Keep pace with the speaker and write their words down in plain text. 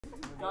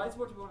Guys,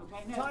 what do we want to play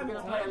next? Time We're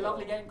going to War. play a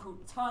lovely game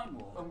called Time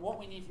War. And what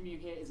we need from you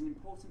here is an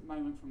important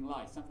moment from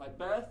life. Something like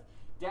birth,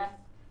 death,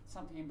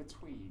 something in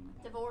between.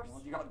 Divorce. What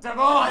have you got?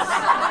 Divorce!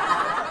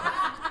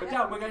 But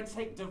down, we're going to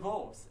take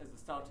divorce as the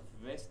starter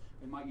for this.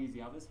 We might use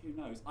the others, who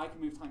knows. I can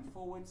move time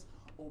forwards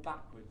or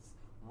backwards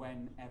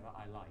whenever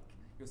I like.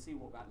 You'll see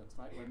what that looks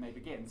like when they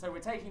begin. So we're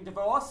taking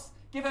divorce.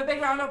 Give a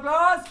big round of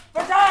applause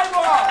for Time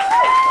War!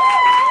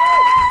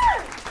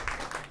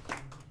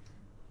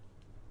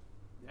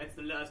 That's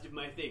the last of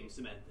my things,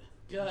 Samantha.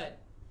 Good.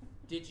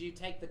 Did you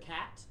take the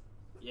cat?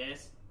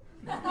 Yes?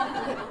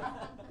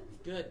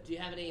 Good. Do you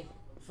have any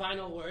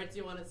final words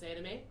you want to say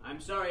to me? I'm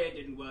sorry it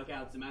didn't work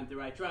out,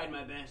 Samantha. I tried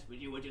my best, but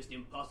you were just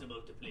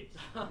impossible to please.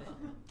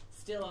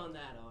 Still on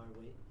that, are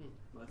we?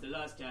 Well, it's the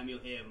last time you'll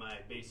hear my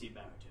bassy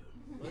baritone.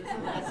 Well, this is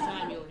the last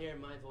time you'll hear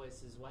my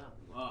voice as well.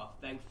 Oh,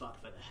 thank fuck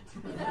for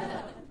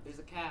that. There's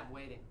a cab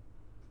waiting.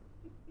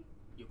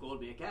 You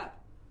called me a cab?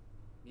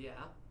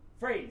 Yeah.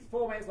 Freeze.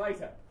 4 minutes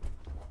later.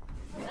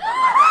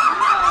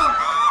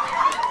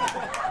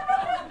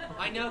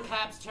 I know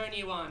cabs turn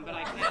you on, but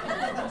I can't.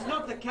 It's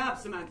not the cab,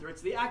 Samantha.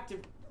 It's the act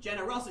of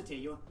generosity.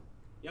 You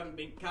haven't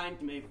been kind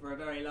to me for a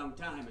very long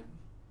time, and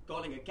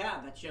calling a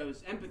cab, that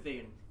shows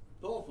empathy and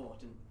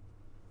forethought and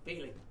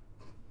feeling.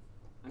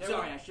 I'm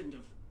sorry, I shouldn't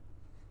have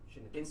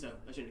been so.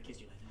 I shouldn't have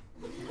kissed you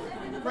like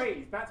that.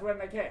 Freeze. Back to when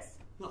they kiss.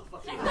 Oh,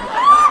 fuck you. Freeze.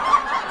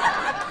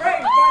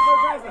 Back to the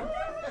present.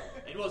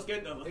 It was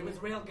good, though, wasn't It was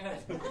real good.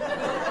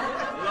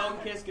 A long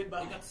kiss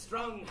goodbye. You got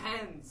strong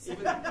hands.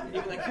 Even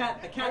the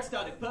cat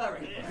started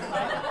purring.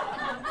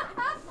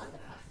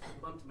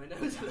 Bumped my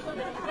nose a little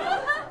bit.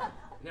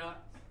 No,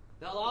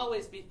 there'll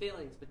always be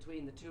feelings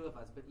between the two of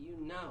us, but you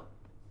know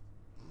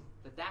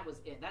that was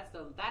it. That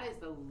is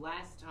the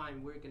last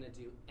time we're gonna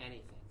do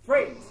anything.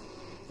 Freeze.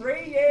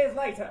 3 years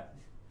later.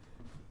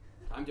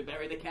 Time to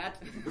bury the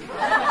cat.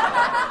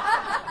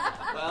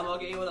 Well, I'm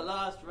okay with the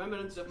last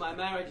remnants of my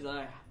marriage that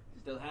I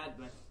still had,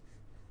 but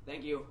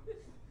thank you.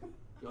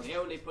 You're the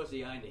only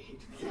pussy I need.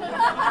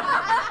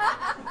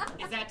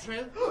 Is that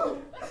true?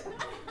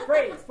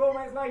 Freeze. 4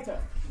 minutes later.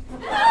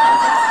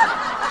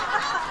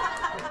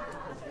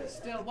 There's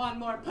still one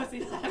more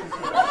pussy left.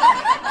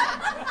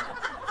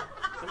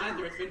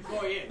 Samantha, it's been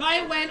 4 years.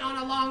 I went on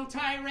a long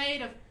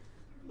tirade of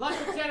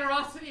lots of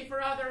generosity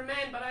for other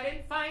men, but I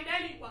didn't find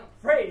anyone.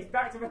 Freeze.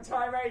 Back to the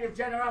tirade of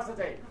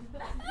generosity. You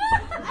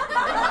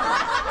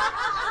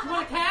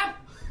want a cab?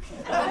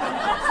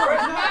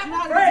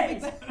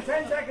 Freeze.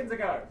 10 seconds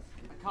ago.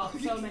 I called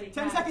so many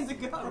 10 seconds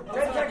ago.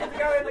 10 seconds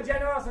ago in the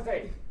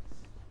generosity.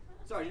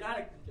 Sorry, you know how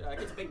to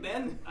get to Big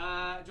Ben? Do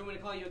you want me to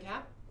call you a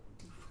cab?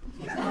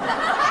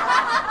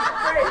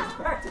 Freeze.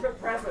 Back to the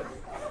present.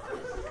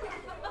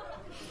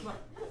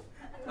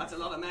 That's a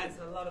lot of men. That's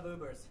a lot of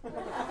Ubers. I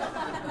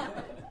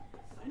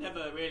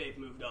never really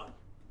moved on.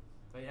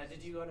 Oh yeah,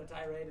 did you go on a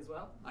tirade as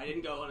well? I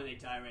didn't go on any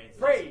tirades.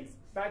 Freeze.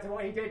 Back to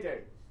what he did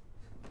do.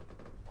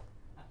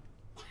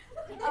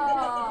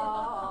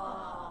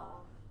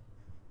 Oh.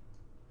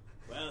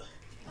 Well,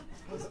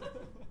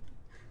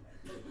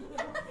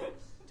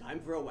 time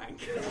for a wank.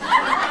 Freeze.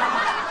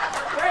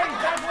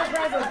 Back to the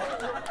present.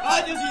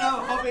 Oh,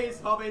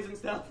 just, hobbies and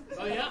stuff.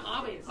 Oh yeah,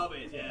 hobbies.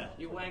 Hobbies, yeah.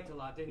 You wanked a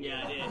lot, didn't you?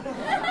 Yeah, I did.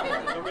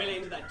 We're really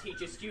into that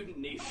teacher-student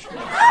niche.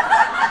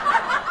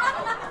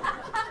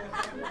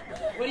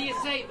 What do you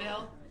say,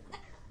 Bill?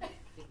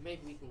 Think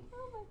maybe we can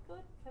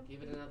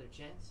give it another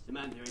chance?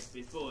 Samantha, it's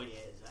been 4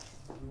 years.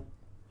 I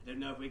don't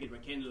know if we could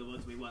rekindle the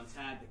ones we once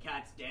had. The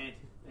cat's dead.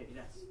 Maybe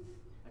that's a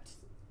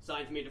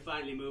sign for me to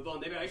finally move on.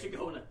 Maybe I should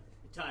go on a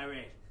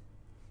tirade.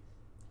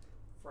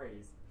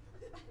 Freeze.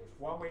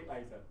 1 week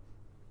later.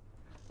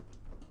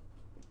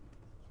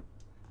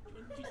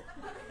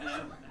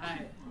 Hello.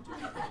 Hi. Do you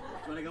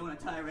want to go on a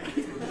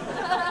tirade?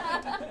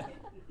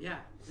 Yeah,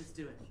 let's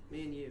do it.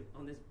 Me and you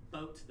on this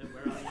boat that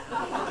we're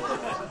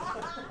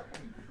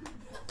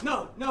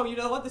on. No, you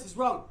know what? This is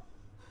wrong.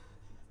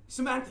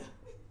 Samantha.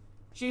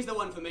 She's the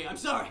one for me. I'm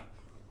sorry.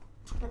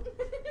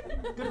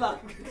 Good luck.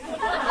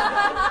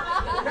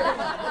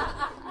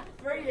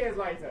 3 years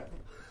later.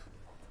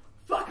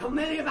 Fuck, I'm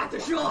nearly back to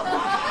shore.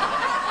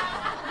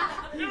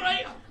 You're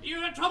right.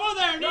 You're in trouble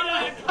there,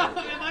 Nina.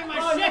 Like my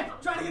ship. No,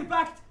 trying to get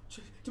back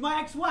to my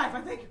ex-wife.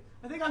 I think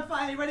I'm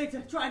finally ready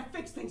to try and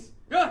fix things.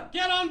 Good.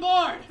 Get on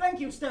board. Thank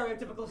you,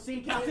 stereotypical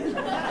sea captain.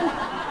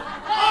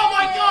 Oh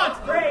my God.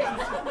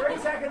 Freeze. 3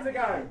 seconds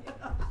ago.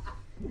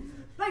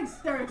 Thanks,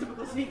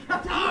 stereotypical sea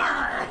captain.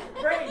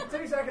 Freeze.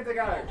 2 seconds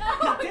ago.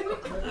 Captain?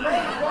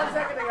 Freeze. 1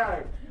 second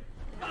ago.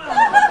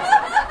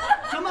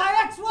 To my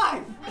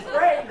ex-wife.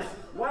 Freeze.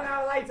 1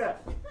 hour later.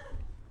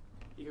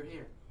 You're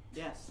here.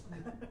 Yes.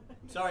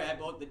 I'm sorry I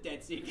bought the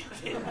dead sea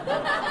captain.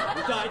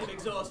 He died of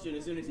exhaustion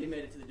as soon as he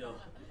made it to the door.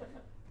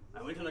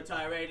 I went on a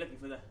tirade looking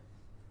for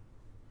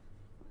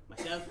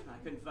myself, and I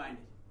couldn't find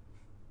it.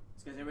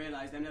 It's because I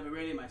realized I'm never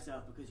really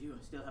myself because you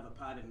still have a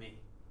part of me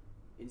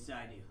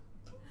inside you.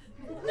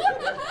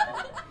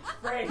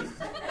 Freeze.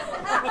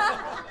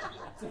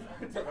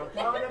 Took a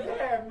part of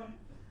him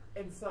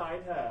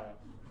inside her.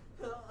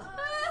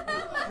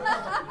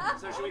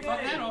 So should we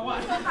fuck that or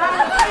what?